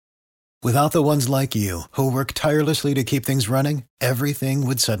Without the ones like you, who work tirelessly to keep things running, everything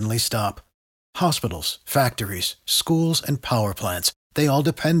would suddenly stop. Hospitals, factories, schools, and power plants, they all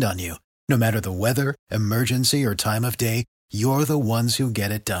depend on you. No matter the weather, emergency, or time of day, you're the ones who get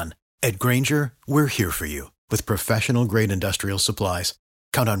it done. At Grainger, we're here for you with professional-grade industrial supplies.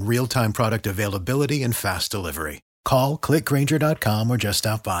 Count on real-time product availability and fast delivery. Call, clickgrainger.com, or just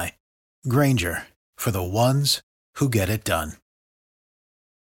stop by. Grainger, for the ones who get it done.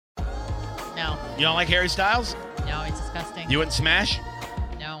 No. You don't like Harry Styles? No, it's disgusting. You wouldn't smash?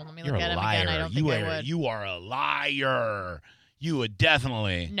 No, let me You're look a at him liar. again. I don't think I would. You are a liar. You would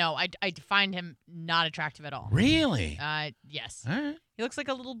definitely. No, I find him not attractive at all. Really? Yes. All right. He looks like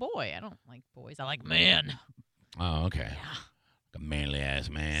a little boy. I don't like boys. I like men. Oh, okay. Yeah. A manly-ass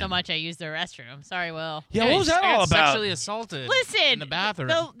man. So much I use the restroom. Sorry, Will. Yeah, what was that all about? Sexually assaulted. Listen, in the bathroom.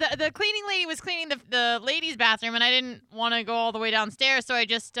 The cleaning lady was cleaning the ladies' bathroom, and I didn't want to go all the way downstairs, so I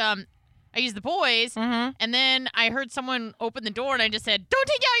just I used the boys, and then I heard someone open the door, and I just said, "Don't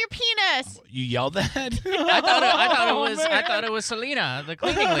take out your penis." You yelled that? I thought it was Selena, the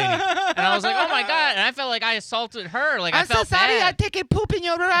cleaning lady, and I was like, "Oh my god!" And I felt like I assaulted her. Like I felt bad. taking poop in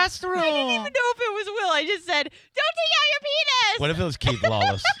your restroom. I didn't even know if it was Will. I just said, "Don't take out your penis." What if it was Keith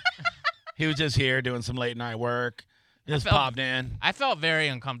Lawless? He was just here doing some late night work. Just popped in. I felt very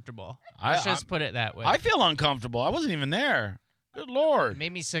uncomfortable. Let's just put it that way. I feel uncomfortable. I wasn't even there. Good Lord. It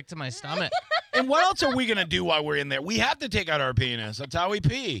made me sick to my stomach. And what else are we going to do while we're in there? We have to take out our penis. That's how we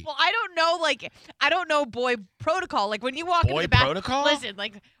pee. Well, I don't know boy protocol. Like when you walk into Boy the bathroom. protocol? Listen,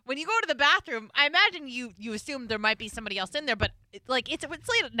 like when you go to the bathroom, I imagine you assume there might be somebody else in there, but it's late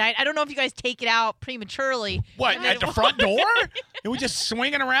at night. I don't know if you guys take it out prematurely. What, at the front door? And we just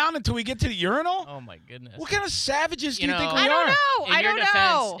swinging around until we get to the urinal? Oh my goodness. What kind of savages do you think we I are? don't know. I don't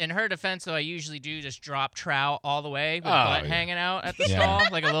know. In her defense, though, I usually do just drop trout all the way with Oh, butt yeah. hanging out at the stall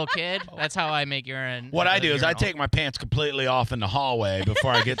like a little kid. That's how I make urine. What I at the do is I urinal. take my pants completely off in the hallway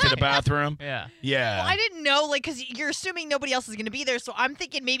before I get to the bathroom. Yeah. Yeah. Well, I didn't know, because you're assuming nobody else is going to be there, so I'm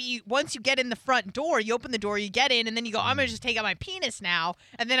thinking maybe once you get in the front door, you open the door, you get in, and then you go, I'm going to just take out my penis now,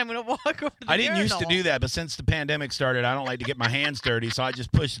 and then I'm going to walk over to the I didn't used to urinal. do that, but since the pandemic started, I don't like to get my hands dirty, so I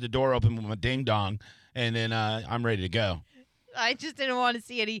just push the door open with my ding dong, and then I'm ready to go. I just didn't want to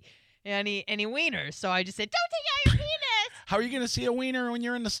see any wieners, so I just said, don't take out your penis. How are you going to see a wiener when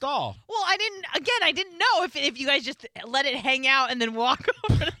you're in the stall? Well, I didn't know if you guys just let it hang out and then walk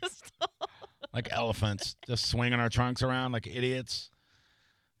over to the stall. Like elephants, just swinging our trunks around like idiots.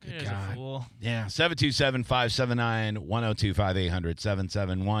 Good You're God. a fool. Yeah,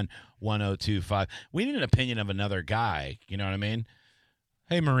 727-579-1025, 800-771-1025. We need an opinion of another guy. You know what I mean?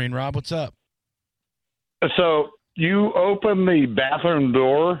 Hey, Marine Rob, what's up? So you open the bathroom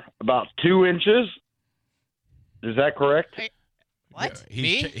door about 2 inches. Is that correct? What? Yeah,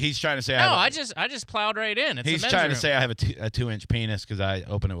 Me? he's trying to say No, I I just plowed right in. It's he's a men's trying to room. say I have a 2-inch penis because I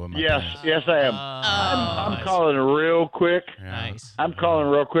open it with my Yes, penis. yes, I am. I'm calling real quick. Yeah. Nice. I'm calling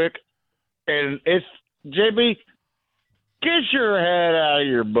real quick, and it's JB. Get your head out of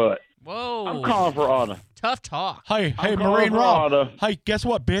your butt. Whoa. I'm calling for Anna. Tough talk. Hey, I'm Marine calling for Rob. Anna. Hey, guess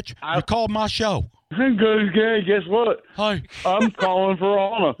what, bitch? You called my show. Good, guess what? Hey. I'm calling for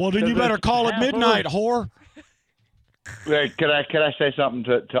Anna. Well, then you better call at midnight, whore. Wait, can I say something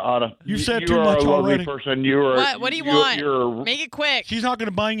to Anna? You said you too are much a lovely already. person. You are. What do you want? You're, Make it quick. She's not going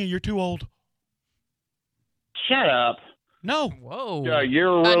to bang you. You're too old. shut up. No. Whoa.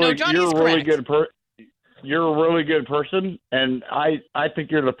 You're no, really, Johnny's you're a really correct. good You're a really good person, and I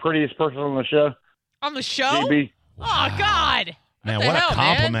think you're the prettiest person on the show. On the show? JB. Oh, God. Man, the what hell, a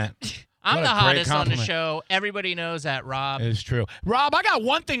man? compliment. I'm What the a great hottest on the compliment. show. Everybody knows that, Rob. It is true. Rob, I got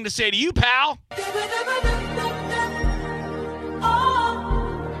one thing to say to you, pal.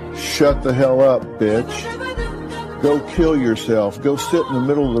 Shut the hell up, bitch. Go kill yourself. Go sit in the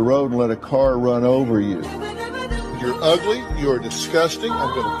middle of the road and let a car run over you. You're ugly. You're disgusting.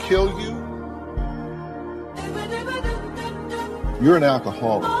 I'm going to kill you. You're an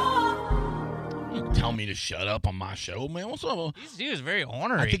alcoholic. You tell me to shut up on my show, man. What's up? He was very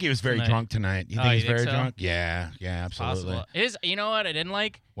ornery. I think he was very tonight. drunk tonight. You Oh, think you he's think very so? drunk? Yeah, absolutely. Possible. You know what I didn't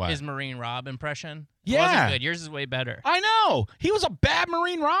like? What? His Marine Rob impression. It Yeah. wasn't good. Yours is way better. I know. He was a bad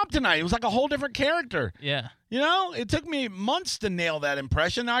Marine Rob tonight. It was like a whole different character. Yeah. You know, it took me months to nail that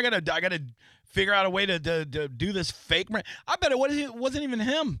impression. Now I gotta figure out a way to do this fake. I bet it wasn't even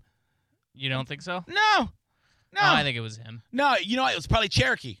him. You don't think so? No. Oh, I think it was him. No, you know, it was probably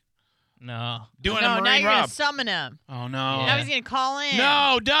Cherokee No. doing a No, now Marine you're going Rob. to summon him. Oh no. Now he's going to call in.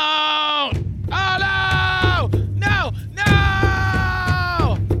 No, don't! Oh, no! No!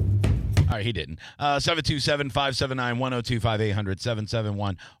 No! All right, he didn't.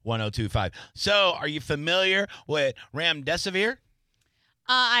 727-579-1025, 800-771-1025. So, are you familiar with remdesivir?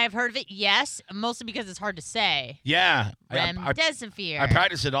 I have heard of it, yes, mostly because it's hard to say. Yeah. Remdesivir. I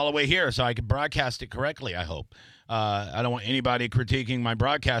practiced it all the way here so I could broadcast it correctly, I hope. I don't want anybody critiquing my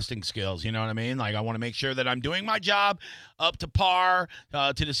broadcasting skills, you know what I mean? Like, I want to make sure that I'm doing my job up to par,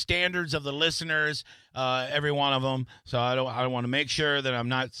 to the standards of the listeners, every one of them. So I want to make sure that I'm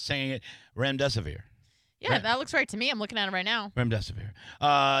not saying it. Remdesivir. Yeah, that looks right to me. I'm looking at it right now. Remdesivir.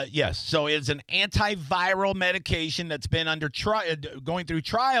 Yes. So it's an antiviral medication that's been going through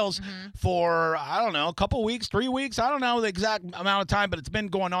trials for, I don't know, a couple weeks, 3 weeks. I don't know the exact amount of time, but it's been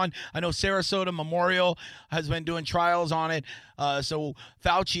going on. I know Sarasota Memorial has been doing trials on it. So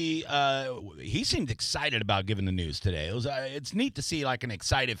Fauci, he seemed excited about giving the news today. It's neat to see like an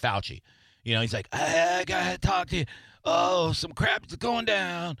excited Fauci. You know, he's like, I got to talk to you. Oh, some crap's going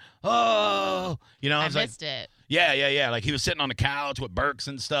down. Oh, you know, I was missed it. Yeah. Like he was sitting on the couch with Burks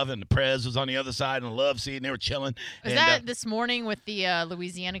and stuff, and the Prez was on the other side in the love seat, and they were chilling. Was that this morning with the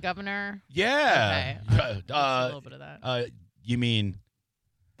Louisiana governor? Yeah. Okay. A little bit of that. You mean?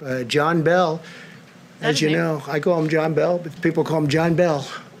 John Bell, as his you name? know, I call him John Bell, but people call him John Bell.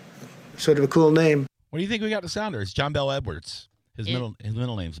 Sort of a cool name. What do you think we got the sounder? It's John Bell Edwards. His middle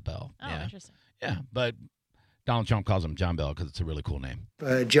name's Bell. Oh, yeah. interesting. Yeah, but Donald Trump calls him John Bell because it's a really cool name.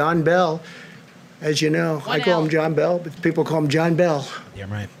 John Bell, as you know, I call him John Bell, but people call him John Bell.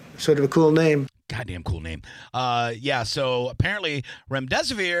 Damn right. Sort of a cool name. Goddamn cool name. Yeah, so apparently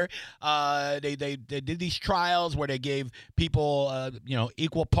remdesivir, they did these trials where they gave people,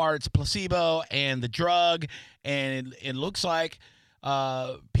 equal parts placebo and the drug, and it looks like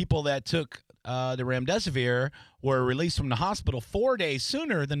people that took the remdesivir were released from the hospital 4 days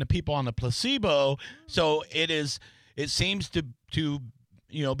sooner than the people on the placebo. So it seems to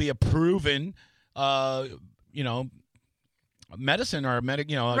be a proven medicine or right,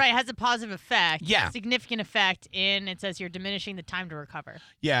 it has a positive effect. Yeah. Significant effect it says you're diminishing the time to recover.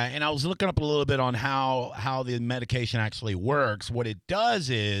 Yeah, and I was looking up a little bit on how the medication actually works. What it does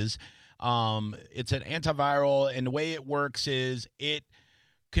is it's an antiviral, and the way it works is it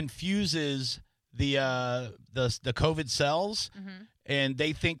confuses the COVID cells, and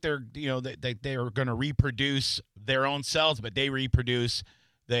they think they're going to reproduce their own cells, but they reproduce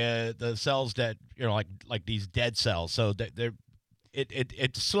the cells that like these dead cells. So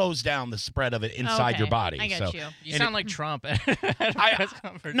it slows down the spread of it inside your body. I get you. You sound like Trump.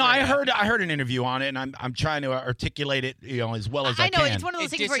 I heard an interview on it, and I'm trying to articulate it, as well as I can. I know it's one of those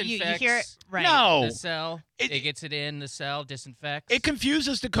things where you hear it right. No, the cell. It gets it in the cell, disinfects. It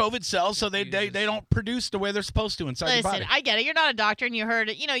confuses the COVID cells, so they don't produce the way they're supposed to inside your body. Listen, I get it. You're not a doctor, and you heard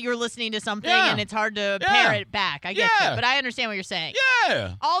it. You're listening to something, and it's hard to pare it back. I get you, but I understand what you're saying.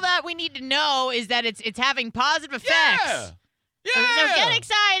 Yeah. All that we need to know is that it's having positive effects. Yeah. Yeah. So get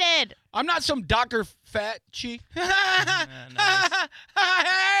excited. I'm not some Dr. Fauci.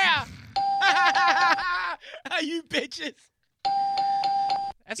 You bitches.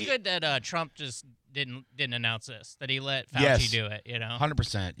 That's good that Trump just didn't announce this, that he let Fauci do it,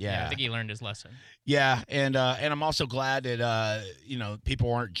 100%, yeah. I think he learned his lesson. Yeah, and I'm also glad that, people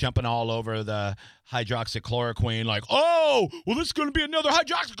weren't jumping all over the hydroxychloroquine like, oh, well, this is going to be another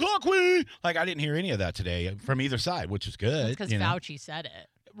hydroxychloroquine. Like, I didn't hear any of that today from either side, which is good. Because Fauci said it.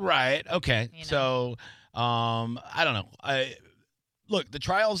 Right, okay. So, I don't know. Look, the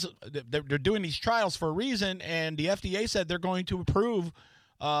trials, they're doing these trials for a reason, and the FDA said they're going to approve,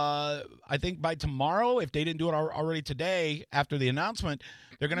 I think by tomorrow, if they didn't do it already today after the announcement,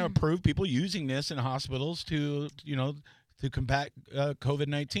 they're going to approve people using this in hospitals to combat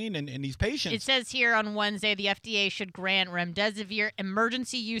COVID-19 in these patients. It says here on Wednesday the FDA should grant remdesivir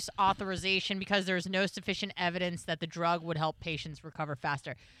emergency use authorization because there is no sufficient evidence that the drug would help patients recover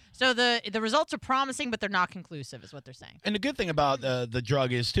faster. So the results are promising, but they're not conclusive, is what they're saying. And the good thing about the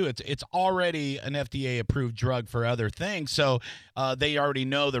drug is, too, it's already an FDA-approved drug for other things, so they already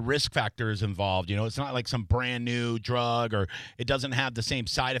know the risk factors involved. It's not like some brand-new drug, or it doesn't have the same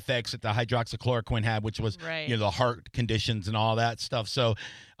side effects that the hydroxychloroquine had, which was the heart conditions and all that stuff. So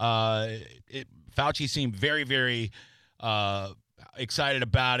Fauci seemed very, very excited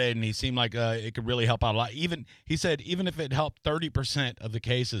about it, and he seemed like it could really help out a lot. He said even if it helped 30% of the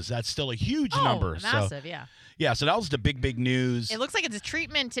cases, that's still a huge number. Massive, Yeah, so that was the big news. It looks like it's a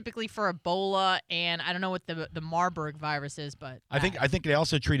treatment typically for Ebola, and I don't know what the Marburg virus is, but I think they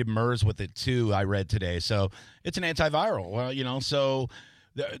also treated MERS with it too. I read today, so it's an antiviral. Well, so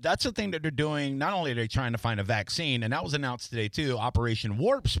that's the thing that they're doing. Not only are they trying to find a vaccine, and that was announced today too, Operation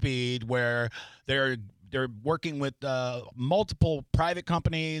Warp Speed, where they're they're working with multiple private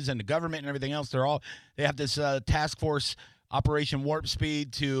companies and the government and everything else. They have this task force, Operation Warp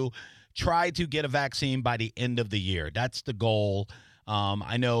Speed, to try to get a vaccine by the end of the year. That's the goal.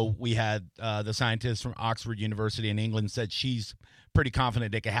 I know we had the scientist from Oxford University in England said she's pretty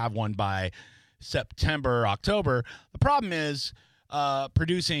confident they could have one by September, October. The problem is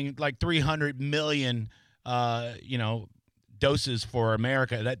producing like 300 million, doses for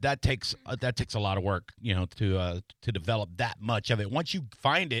America. That takes a lot of work, to develop that much of it. Once you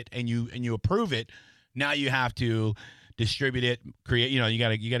find it and you approve it, now you have to distribute it, create. You got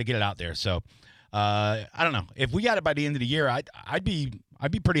to get it out there. So I don't know if we got it by the end of the year. I'd be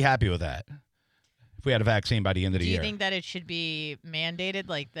pretty happy with that. If we had a vaccine by the end of the year. Do you think that it should be mandated,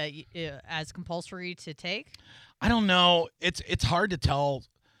 like that, as compulsory to take? I don't know. It's hard to tell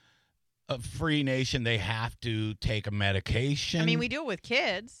a free nation they have to take a medication. I mean, we do it with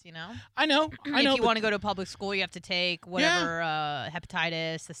kids, I know. If you want to go to a public school, you have to take whatever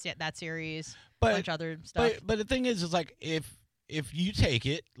hepatitis, that series, a bunch of other stuff. But the thing is like if you take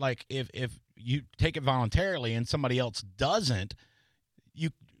it, like if you take it voluntarily and somebody else doesn't,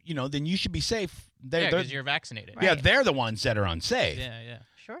 then you should be safe. Because you're vaccinated. Yeah, they're the ones that are unsafe. Yeah.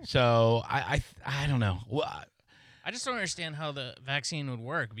 Sure. So I don't know. Well, I just don't understand how the vaccine would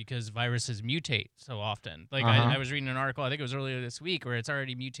work because viruses mutate so often. Like Uh-huh. I was reading an article, I think it was earlier this week, where it's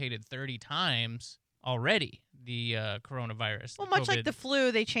already mutated 30 times already, the coronavirus. Well, much like the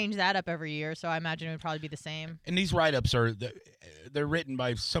flu, they change that up every year, so I imagine it would probably be the same. And these write-ups they're written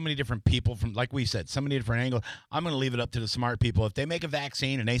by so many different people from, like we said, so many different angles. I'm going to leave it up to the smart people. If they make a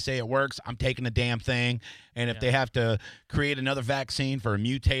vaccine and they say it works, I'm taking the damn thing. And if they have to create another vaccine for a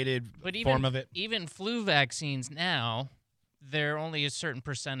mutated form of it. Even flu vaccines now, they're only a certain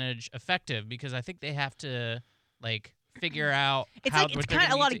percentage effective because I think they have to, figure out it's how like it's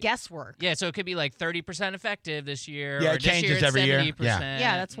kind of a lot of guesswork. Yeah, so it could be 30% effective this year. Yeah, or it changes every year.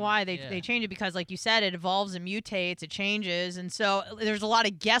 Yeah, that's why they change it, because like you said, it evolves and mutates, it changes, and so there's a lot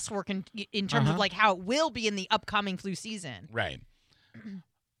of guesswork in terms of how it will be in the upcoming flu season. Right.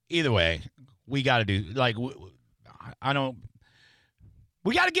 Either way, we got to do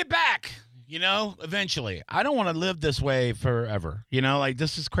we got to get back. Eventually. I don't want to live this way forever.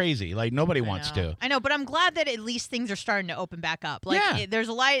 This is crazy. Nobody wants to. I know, but I'm glad that at least things are starting to open back up. There's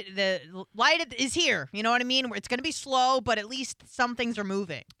a light. The light is here. You know what I mean? It's going to be slow, but at least some things are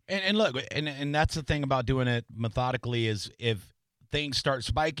moving. And look, and that's the thing about doing it methodically is if things start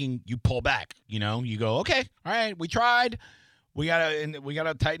spiking, you pull back. You go, okay, all right, we tried. We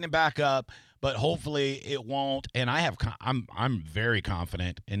gotta tighten it back up. But hopefully it won't. And I'm very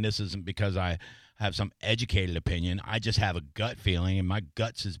confident, and this isn't because I have some educated opinion. I just have a gut feeling, and my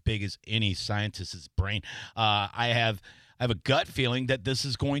gut's as big as any scientist's brain. I have a gut feeling that this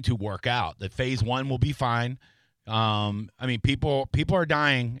is going to work out. That phase 1 will be fine. People are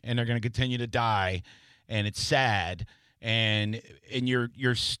dying, and they're going to continue to die, and it's sad. And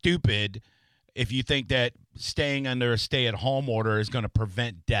you're stupid if you think that staying under a stay-at-home order is going to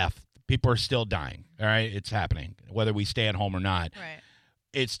prevent death. People are still dying, all right? It's happening, whether we stay at home or not. Right.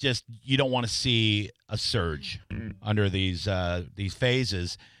 It's just you don't want to see a surge under these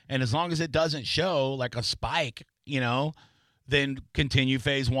phases. And as long as it doesn't show like a spike, then continue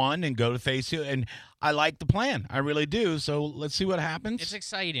phase 1 and go to phase 2. And I like the plan. I really do. So let's see what happens. It's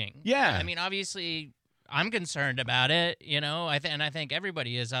exciting. Yeah. Obviously, I'm concerned about it, and I think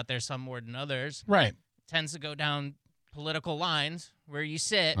everybody is out there, some more than others. Right. It tends to go down political lines where you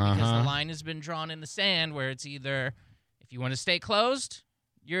sit because the line has been drawn in the sand where it's either if you want to stay closed,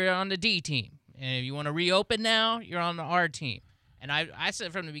 you're on the D team. And if you want to reopen now, you're on the R team. And I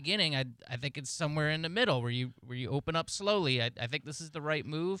said from the beginning, I think it's somewhere in the middle where you open up slowly. I think this is the right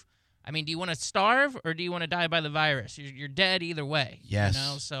move. Do you want to starve or do you want to die by the virus? You're dead either way. Yes.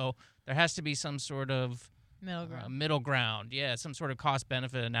 So there has to be some sort of middle ground. Yeah, some sort of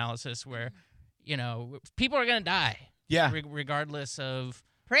cost-benefit analysis where, people are going to die. Yeah. Regardless of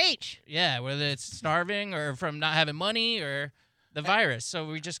Preach. Yeah, whether it's starving or from not having money or the virus. So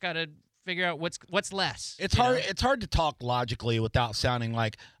we just got to figure out what's less. It's hard. It's hard to talk logically without sounding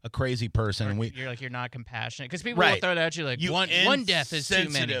like a crazy person. And you're not compassionate because people will throw it at you like one death is too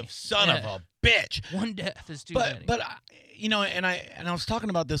many. Son of a bitch. One death is too many. But and I was talking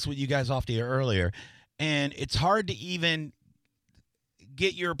about this with you guys off the air earlier, and it's hard to even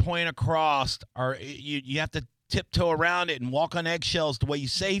get your point across, or you have to tiptoe around it and walk on eggshells the way you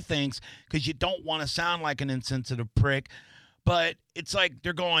say things because you don't want to sound like an insensitive prick. But it's like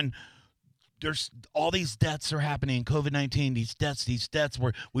they're going, there's all these deaths are happening. COVID-19, these deaths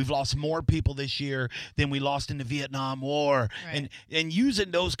where we've lost more people this year than we lost in the Vietnam War. Right. And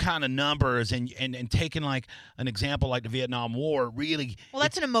using those kind of numbers and taking like an example like the Vietnam War, really. Well,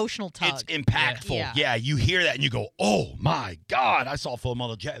 that's an emotional tug. It's impactful. Yeah, you hear that and you go, oh my God, I saw Full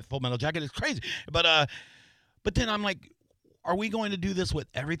Metal Jacket. It's crazy. But then I'm like, are we going to do this with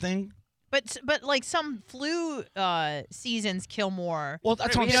everything? But like some flu seasons kill more. Well,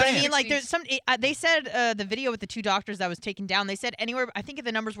 that's what I'm you know saying. What I mean? Like there's some. They said the video with the 2 doctors that was taken down. They said anywhere. I think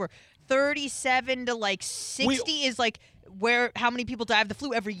the numbers were 37 to like 60 is like how many people die of the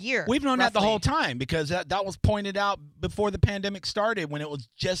flu every year. We've known roughly. that the whole time because that was pointed out before the pandemic started when it was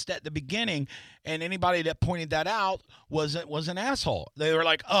just at the beginning, and anybody that pointed that out was an asshole. They were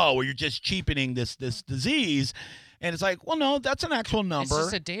like, oh, well, you're just cheapening this disease, and it's like, well, no, that's an actual number. It's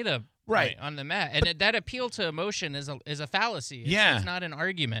just a data. Right on the mat, and that appeal to emotion is a fallacy. It's not an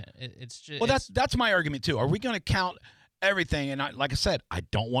argument. It's just that's my argument too. Are we going to count everything? And like I said, I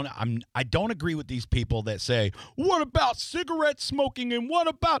don't agree with these people that say, "What about cigarette smoking?" and what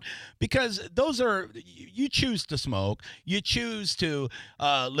about because those are you choose to smoke, you choose to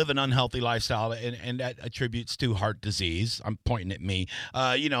live an unhealthy lifestyle, and that attributes to heart disease. I'm pointing at me.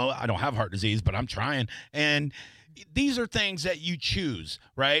 I don't have heart disease, but I'm trying and. These are things that you choose,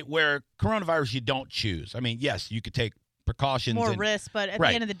 right? Where coronavirus you don't choose. I mean, yes, you could take precautions. More risk, but at the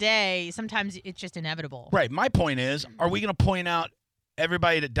end of the day, sometimes it's just inevitable. Right. My point is, are we going to point out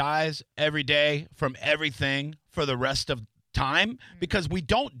everybody that dies every day from everything for the rest of time? Because we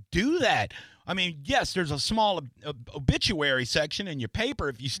don't do that. I mean, yes, there's a small obituary section in your paper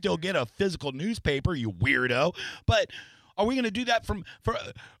if you still get a physical newspaper, you weirdo. But are we going to do that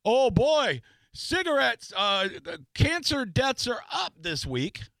oh, boy, cigarettes, cancer deaths are up this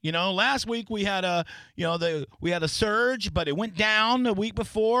week. Last week we had a surge, but it went down the week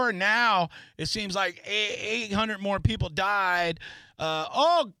before. And now it seems like 800 more people died.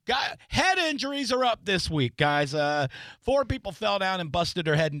 God, head injuries are up this week, guys. 4 people fell down and busted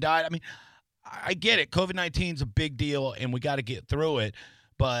their head and died. I mean, I get it. COVID-19 is a big deal, and we got to get through it.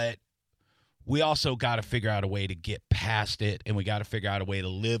 But we also got to figure out a way to get past it, and we got to figure out a way to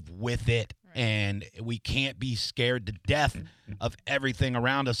live with it. And we can't be scared to death of everything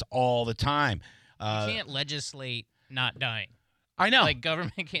around us all the time. You can't legislate not dying. I know. Like,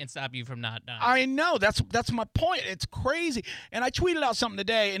 government can't stop you from not dying. I know. That's my point. It's crazy. And I tweeted out something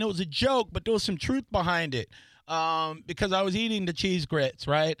today, and it was a joke, but there was some truth behind it because I was eating the cheese grits,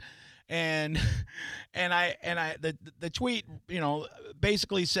 right? And the tweet,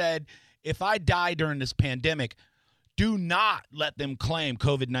 basically said, if I die during this pandemic, do not let them claim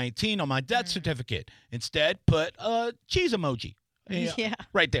COVID-19 on my death certificate. Instead, put a cheese emoji. Yeah.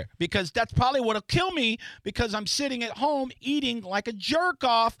 Right there. Because that's probably what'll kill me because I'm sitting at home eating like a jerk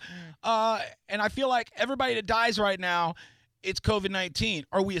off. And I feel like everybody that dies right now, it's COVID-19.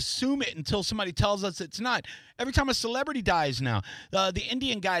 Or we assume it until somebody tells us it's not. Every time a celebrity dies now. The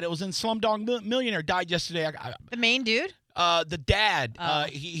Indian guy that was in Slumdog Millionaire died yesterday. The main dude? The dad,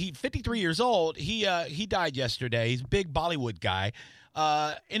 he 53 years old. He died yesterday. He's a big Bollywood guy.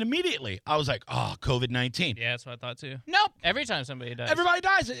 And immediately I was like, oh, COVID-19. Yeah, that's what I thought too. Nope. Every time somebody dies. Everybody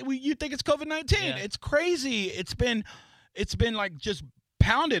dies. You think it's COVID-19. Yeah. It's crazy. It's been like just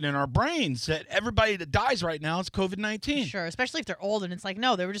pounded in our brains that everybody that dies right now is COVID-19. Sure, especially if they're old and it's like,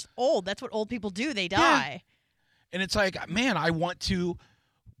 no, they were just old. That's what old people do. They die. Yeah. And it's like, man, I want to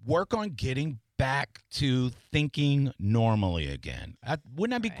work on getting back to thinking normally again.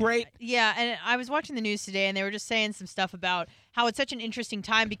 Wouldn't that be great? Yeah, and I was watching the news today, and they were just saying some stuff about how it's such an interesting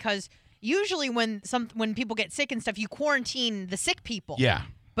time because usually when people get sick and stuff, you quarantine the sick people. Yeah.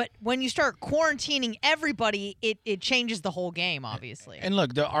 But when you start quarantining everybody, it changes the whole game, obviously. And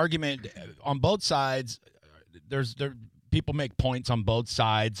look, the argument on both sides, people make points on both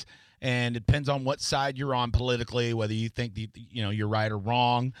sides, and it depends on what side you're on politically, whether you think you're right or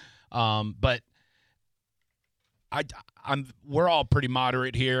wrong. But we're all pretty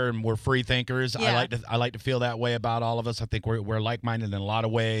moderate here, and we're free thinkers. Yeah. I like to feel that way about all of us. I think we're like-minded in a lot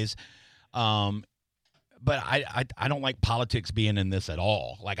of ways. But I don't like politics being in this at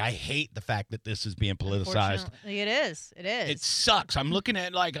all. Like, I hate the fact that this is being politicized. It is. It sucks. I'm looking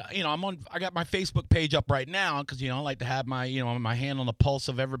at I got my Facebook page up right now because I like to have my my hand on the pulse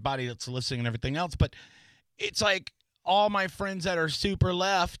of everybody that's listening and everything else. But it's like all my friends that are super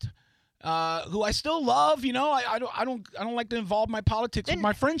left who I still love. I don't like to involve my politics with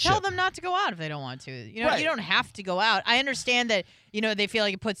my friendship. Tell them not to go out if they don't want to. Right. You don't have to go out. I understand that, they feel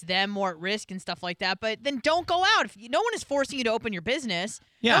like it puts them more at risk and stuff like that, but then don't go out. No one is forcing you to open your business.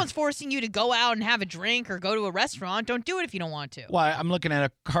 Yeah. No one's forcing you to go out and have a drink or go to a restaurant. Don't do it if you don't want to. Well, I'm looking at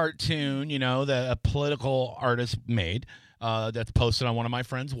a cartoon, that a political artist made that's posted on one of my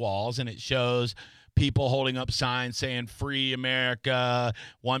friend's walls, and it shows people holding up signs saying "Free America."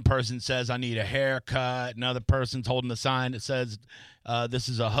 One person says, "I need a haircut." Another person's holding a sign that says, "This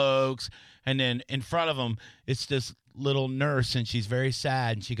is a hoax." And then in front of them, it's this little nurse, and she's very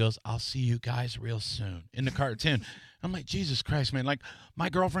sad, and she goes, "I'll see you guys real soon," in the cartoon. I'm like, Jesus Christ, man. Like, my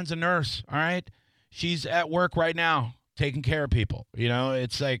girlfriend's a nurse, all right? She's at work right now taking care of people.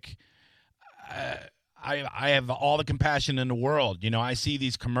 It's like I have all the compassion in the world. I see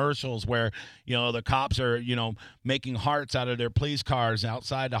these commercials where, the cops are, making hearts out of their police cars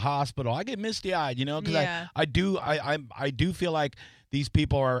outside the hospital. I get misty-eyed, because I do feel like these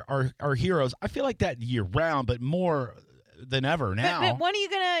people are heroes. I feel like that year round, but more than ever now. But when are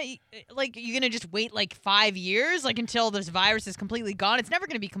you gonna just wait 5 years, until this virus is completely gone? It's never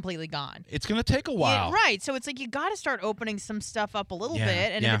gonna be completely gone. It's gonna take a while. Yeah, right. So it's you got to start opening some stuff up a little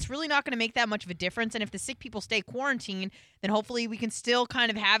bit, and if it's really not gonna make that much of a difference, and if the sick people stay quarantined, then hopefully we can still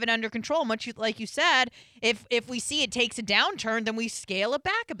kind of have it under control. Much like you said, if we see it takes a downturn, then we scale it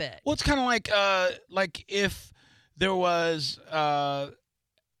back a bit. Well, it's kind of like if there was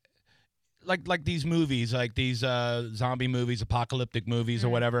like these movies, like these zombie movies, apocalyptic movies or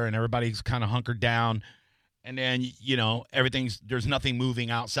whatever, and everybody's kind of hunkered down, and then there's nothing moving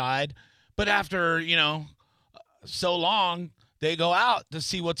outside. But after so long, they go out to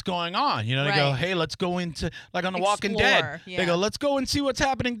see what's going on. They go, hey, let's go into, like on The Walking Dead. Yeah. They go, let's go and see what's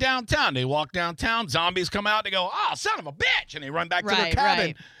happening downtown. They walk downtown, zombies come out, they go, oh, son of a bitch, and they run back to their cabin.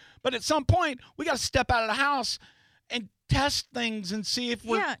 Right. But at some point, we got to step out of the house and test things and see if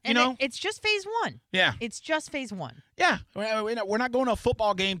we're, it's just phase one. Yeah. It's just phase one. Yeah. We're not going to a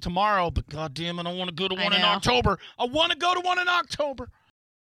football game tomorrow, but goddamn, I don't want to go to one in October. I want to go to one in October.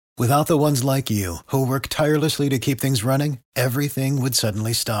 Without the ones like you, who work tirelessly to keep things running, everything would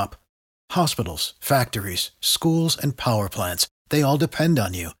suddenly stop. Hospitals, factories, schools, and power plants, they all depend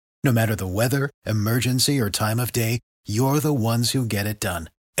on you. No matter the weather, emergency, or time of day, you're the ones who get it done.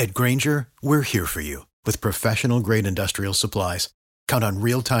 At Grainger, we're here for you with professional-grade industrial supplies. Count on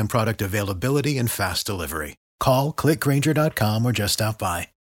real-time product availability and fast delivery. Call, click Grainger.com, or just stop by.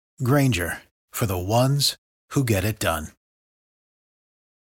 Grainger, for the ones who get it done.